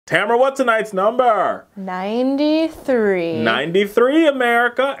Tamara, what's tonight's number? 93. 93,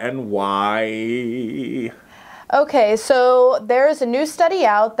 America, and why? Okay, so there's a new study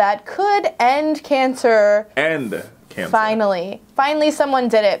out that could end cancer. End cancer. Finally someone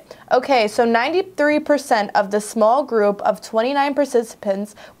did it. Okay, so 93% of the small group of 29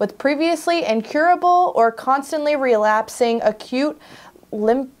 participants with previously incurable or constantly relapsing acute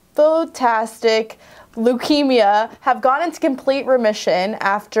lymphocytic leukemia have gone into complete remission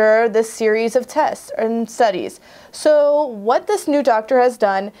after this series of tests and studies. So what this new doctor has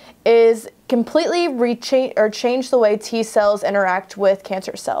done is completely change the way T cells interact with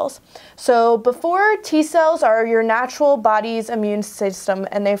cancer cells. So before, T cells are your natural body's immune system,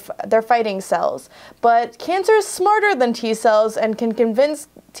 and they're fighting cells. But cancer is smarter than T cells and can convince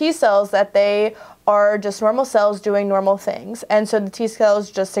T cells that they are just normal cells doing normal things. And so the T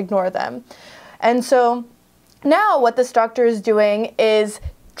cells just ignore them. And so now what this doctor is doing is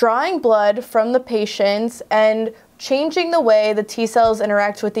drawing blood from the patients and changing the way the T cells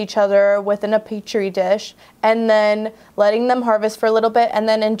interact with each other within a petri dish, and then letting them harvest for a little bit and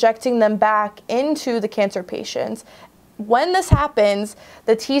then injecting them back into the cancer patients. When this happens,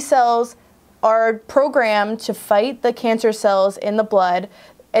 the T cells are programmed to fight the cancer cells in the blood.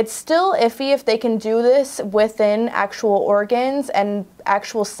 It's still iffy if they can do this within actual organs and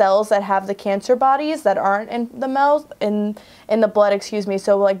actual cells that have the cancer bodies that aren't in the blood, excuse me.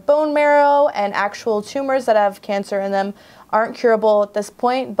 So like bone marrow and actual tumors that have cancer in them aren't curable at this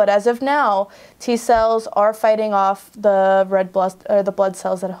point. But as of now, T cells are fighting off the the blood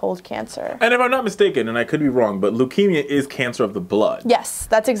cells that hold cancer. And if I'm not mistaken, and I could be wrong, but leukemia is cancer of the blood. Yes,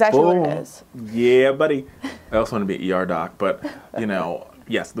 that's exactly what it is. Yeah, buddy. I also want to be an ER doc, but you know.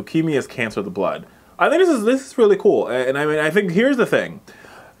 Yes, leukemia is cancer of the blood. I think this is really cool, and I mean, I think here's the thing.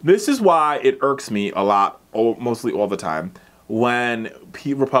 This is why it irks me a lot, mostly all the time, when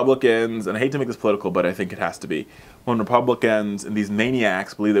Republicans, and I hate to make this political, but I think it has to be, when Republicans and these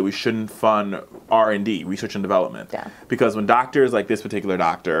maniacs believe that we shouldn't fund R&D, research and development. Yeah. Because when doctors like this particular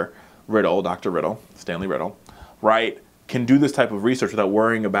doctor, Dr. Riddell, Stanley Riddell, right, can do this type of research without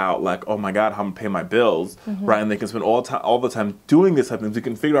worrying about like, oh my God, how I'm gonna pay my bills, right? And they can spend all the time doing this type of things. We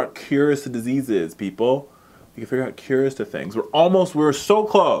can figure out cures to diseases, people. We can figure out cures to things. We're so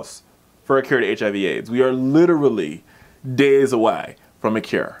close for a cure to HIV/AIDS. We are literally days away from a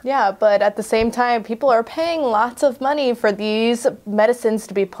cure. Yeah, but at the same time, people are paying lots of money for these medicines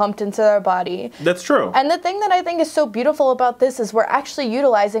to be pumped into their body. That's true. And the thing that I think is so beautiful about this is we're actually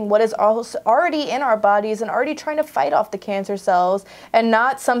utilizing what is already in our bodies and already trying to fight off the cancer cells, and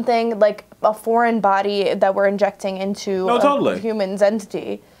not something like a foreign body that we're injecting into a human's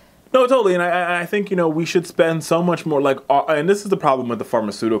entity. No, totally, and I think, you know, we should spend so much more, like, and this is the problem with the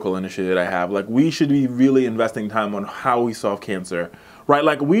pharmaceutical industry that I have, like, we should be really investing time on how we solve cancer, right?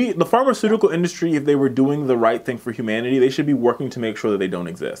 Like, the pharmaceutical industry, if they were doing the right thing for humanity, they should be working to make sure that they don't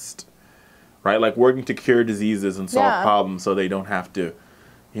exist, right? Like, working to cure diseases and solve problems so they don't have to,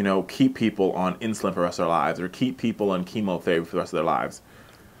 you know, keep people on insulin for the rest of their lives or keep people on chemotherapy for the rest of their lives.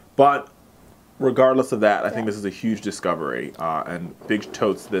 But regardless of that, I think this is a huge discovery, and big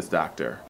totes to this doctor.